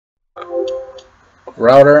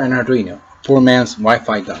Router and Arduino, poor man's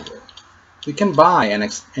Wi-Fi dongle. You can buy an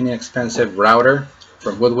inexpensive router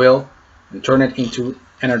from Goodwill and turn it into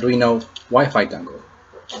an Arduino Wi-Fi dongle.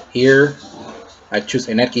 Here I choose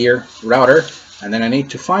a Netgear router, and then I need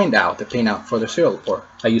to find out the pinout for the serial port.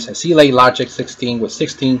 I use a CLA Logic 16 with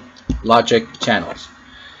 16 logic channels.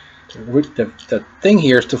 The thing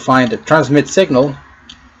here is to find the transmit signal,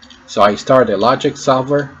 so I start the logic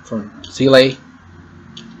software from CLA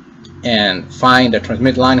and find the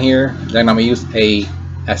transmit line here. Then I'm going to use a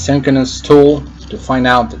asynchronous tool to find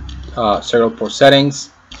out the serial port settings.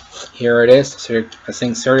 Here it is,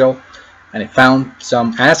 async serial, and I found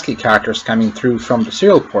some ASCII characters coming through from the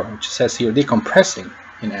serial port, which says here decompressing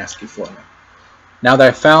in ASCII format. Now that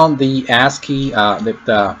I found the ASCII,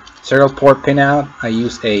 the serial port pinout, I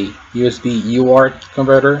use a USB UART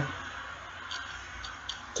converter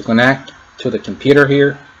to connect to the computer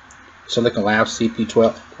here, Silicon Labs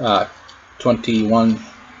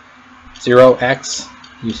CP210X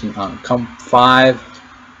using on COM5.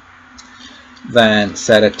 Then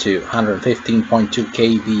set it to 115.2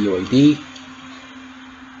 kV UAD.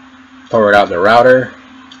 Power out the router,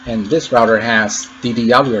 and this router has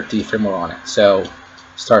dd-wrt firmware on it, so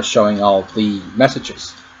start showing all the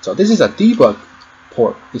messages. So this is a debug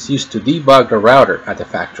port. It's used to debug the router at the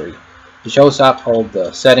factory. It shows up all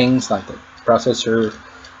the settings like the processor,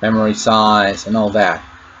 memory size, and all that.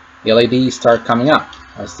 The LEDs start coming up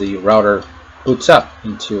as the router boots up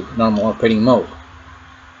into normal operating mode.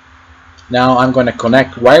 Now I'm going to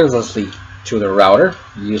connect wirelessly to the router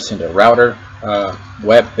using the router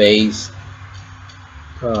web-based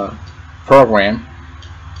program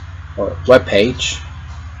or web page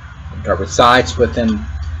that resides within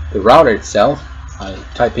the router itself. I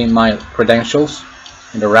type in my credentials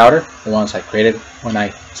in the router, the ones I created when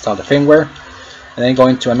I installed the firmware, and then go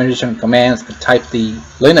into administration commands and type the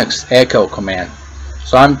Linux echo command.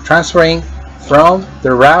 So I'm transferring from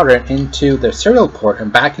the router into the serial port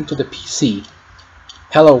and back into the PC.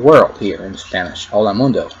 Hello world here in Spanish, hola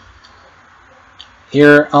mundo.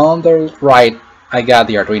 Here on the right I got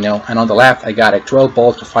the Arduino, and on the left I got a 12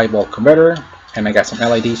 volt to 5 volt converter, and I got some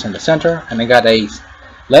LEDs in the center, and I got a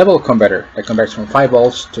level converter that converts from 5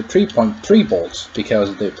 volts to 3.3 volts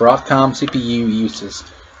because the Broadcom CPU uses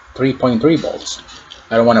 3.3 volts.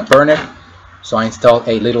 I don't want to burn it, so I installed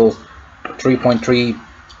a little 3.3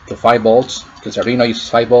 to 5 volts because Arduino uses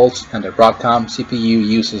 5 volts and the Broadcom CPU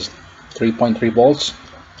uses 3.3 volts.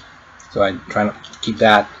 So I'm trying to keep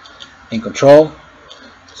that in control.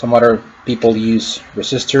 Some other people use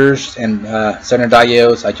resistors and center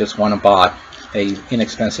diodes. I just want to buy a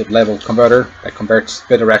inexpensive level converter that converts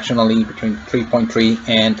bidirectionally between 3.3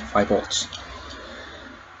 and 5 volts.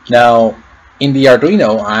 Now in the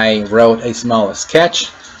Arduino I wrote a small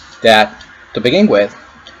sketch that to begin with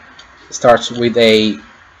starts with a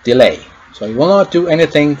delay. So it will not do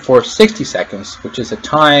anything for 60 seconds, which is a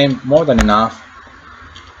time more than enough.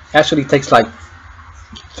 Actually, it takes like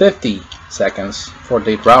 50 seconds for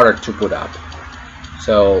the router to boot up.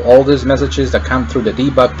 So all these messages that come through the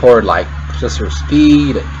debug port, like processor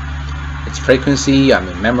speed, its frequency,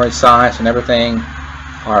 memory size, and everything,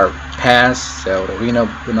 are passed. So the Arduino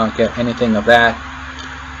will not get anything of that.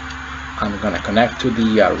 I'm going to connect to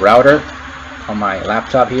the router on my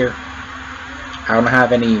laptop here. I don't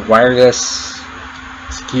have any wireless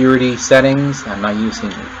security settings. I'm not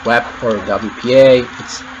using WEP or WPA.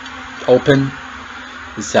 It's open.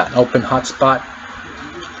 It's an open hotspot.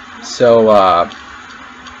 So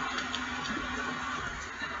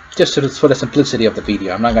just for the simplicity of the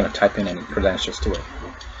video, I'm not going to type in any credentials to it.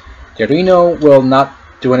 The Arduino will not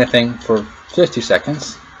do anything for 50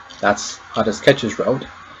 seconds. That's how the sketches wrote.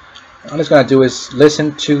 All it's going to do is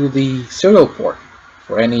listen to the serial port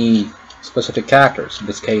for any specific characters. In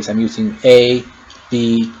this case I'm using A,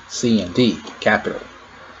 B, C, and D, capital.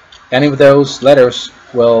 Any of those letters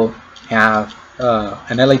will have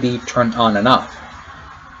an LED turned on and off.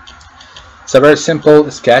 It's a very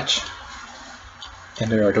simple sketch in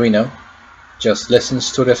the Arduino. Just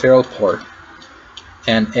listens to the serial port,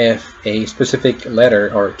 and if a specific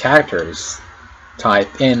letter or character is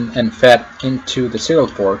typed in and fed into the serial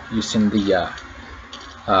port using the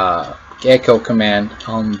echo command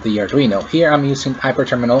on the Arduino. Here I'm using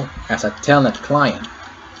Hyperterminal as a telnet client.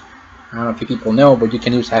 I don't know if you people know, but you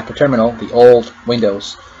can use Hyperterminal, the old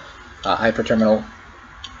Windows Hyperterminal.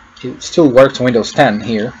 It still works on Windows 10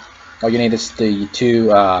 here. All you need is the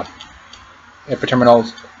two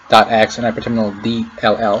Hyperterminal.x and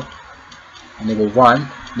Hyperterminal.dll, and it will run.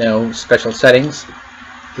 No special settings.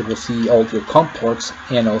 It will see all your COM ports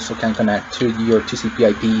and also can connect to your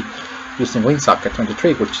TCP/IP using WinSocket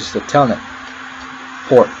 23, which is the telnet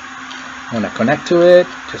port When I connect to it,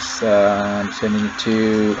 just I need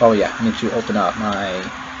to, oh yeah, I need to open up my,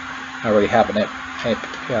 I already have a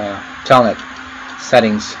telnet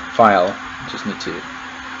settings file. Just need to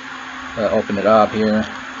open it up here.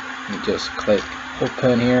 You just click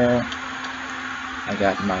open here. I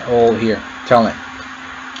got my old here telnet.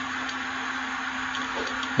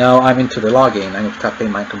 Now I'm into the login. I'm typing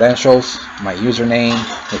my credentials, my username,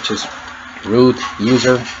 which is root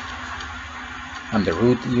user. I'm the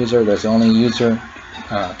root user. There's the only user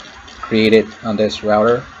created on this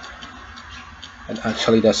router, and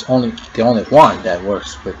actually that's the only one that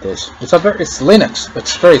works with this. It's Linux.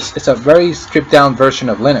 It's a very stripped down version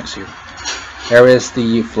of Linux here. There is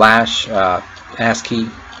the flash ASCII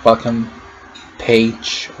welcome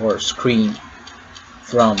page or screen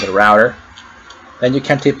from the router. Then you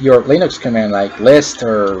can type your Linux command like list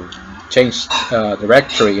or change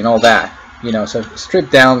directory and all that. You know, so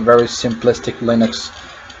stripped down, very simplistic Linux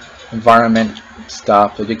environment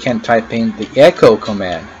stuff. But you can type in the echo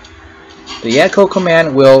command. The echo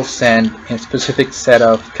command will send a specific set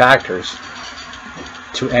of characters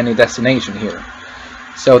to any destination here.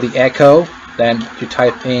 So the echo, then you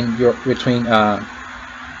type in your between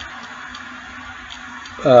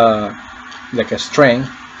like a string.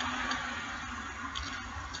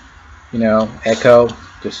 You know, echo,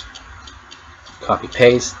 just copy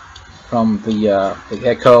paste from the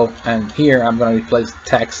echo, and here I'm going to replace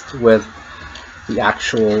text with the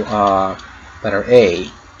actual letter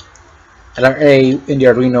A. Letter A in the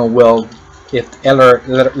Arduino will, if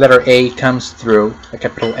letter A comes through, a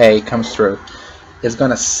capital A comes through, is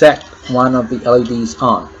going to set one of the LEDs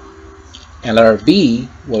on, and letter B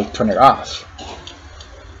will turn it off.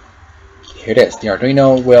 Here it is. The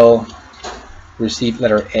Arduino will receive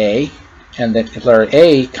letter A, and then if letter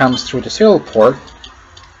A comes through the serial port,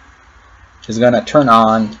 is going to turn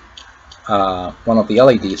on one of the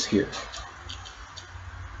LEDs here,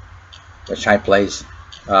 which I place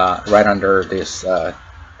right under this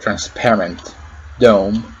transparent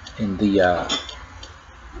dome in the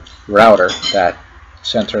router. That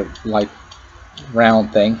center light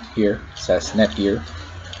round thing here says Netgear.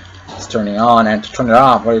 It's turning on, and to turn it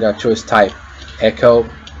off, what did I choose? Type echo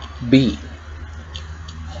B.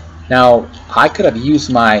 Now I could have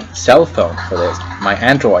used my cell phone for this, my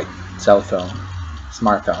Android cell phone,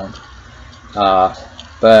 smartphone,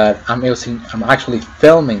 but I'm actually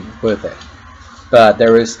filming with it. But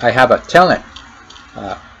I have a telnet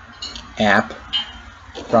app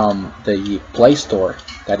from the Play Store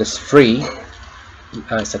that is free.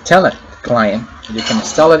 It's a telnet client. You can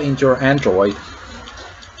install it into your Android,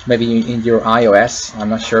 maybe in your iOS. I'm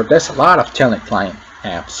not sure. There's a lot of telnet client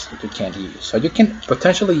apps that you can use. So you can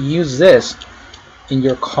potentially use this in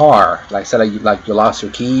your car. Like say like you lost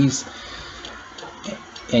your keys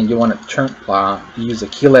and you want to use a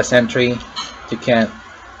keyless entry. You can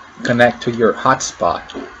connect to your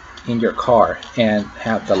hotspot in your car and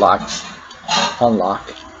have the locks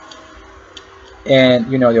unlock.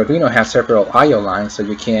 And you know, the Arduino has several I/O lines, so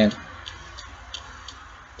you can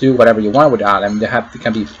do whatever you want with them. They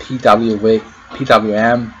can be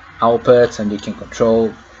PWM outputs, and you can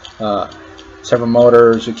control servo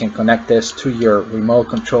motors. You can connect this to your remote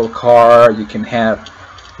control car. You can have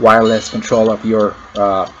wireless control of your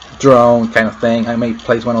drone kind of thing. I may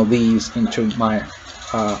place one of these into my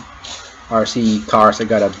RC cars. I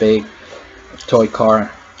got a big toy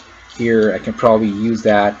car here. I can probably use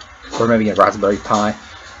that, or maybe a Raspberry Pi.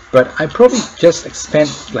 But I probably just spent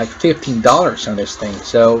like $15 on this thing,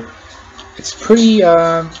 so it's pretty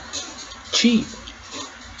cheap.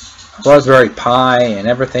 Raspberry Pi and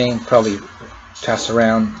everything probably costs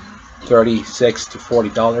around $36 to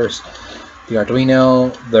 $40. The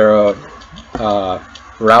Arduino, the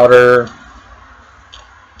router,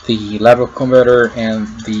 the level converter, and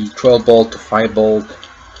the 12 volt to 5 volt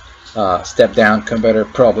step down converter,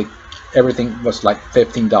 probably everything was like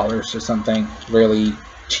 $15 or something. Really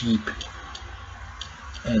cheap,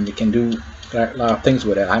 and you can do a lot of things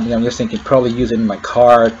with it. I mean, I'm just thinking probably use it in my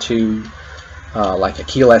car to like a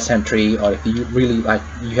keyless entry, or if you really like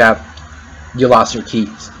you lost your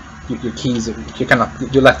keys, your keys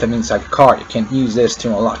you left them inside the car. You can use this to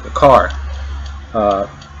unlock the car,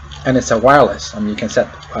 and it's a wireless. I mean, you can set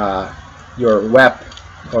your web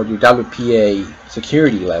or your WPA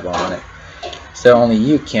security level on it, so only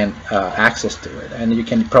you can access to it, and you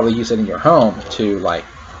can probably use it in your home to like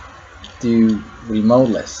do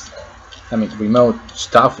remote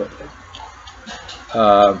stuff with it.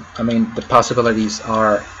 I mean, the possibilities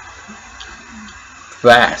are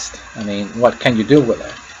vast. I mean, what can you do with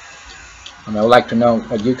it? I mean, I would like to know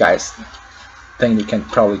what you guys think you can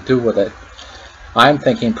probably do with it. I'm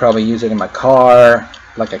thinking probably use it in my car,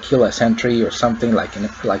 like a keyless entry or something, like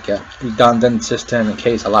a redundant system in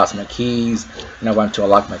case I lost my keys and I want to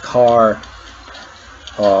unlock my car.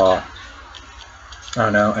 Or I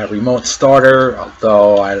don't know, a remote starter,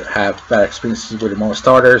 although I have bad experiences with remote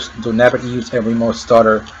starters. Do never use a remote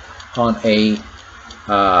starter on a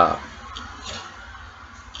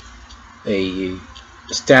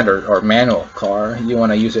standard or manual car. You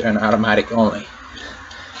want to use it in automatic only.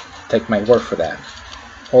 Take my word for that.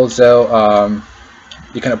 Also,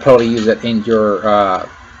 you can probably use it in your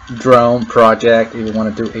drone project if you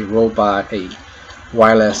want to do a robot, a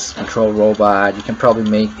wireless control robot. You can probably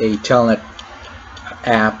make a telnet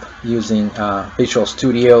app using Visual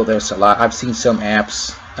Studio. There's a lot. I've seen some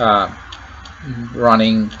apps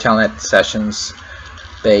running telnet sessions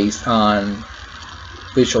based on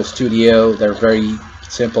Visual Studio. They're very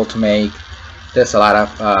simple to make. There's a lot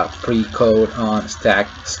of pre-code on Stack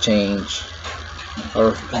Exchange,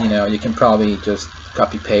 or you can probably just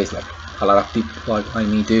copy paste like a lot of people like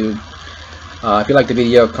me do. If you like the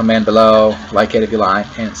video, comment below, like it if you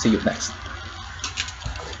like, and see you next.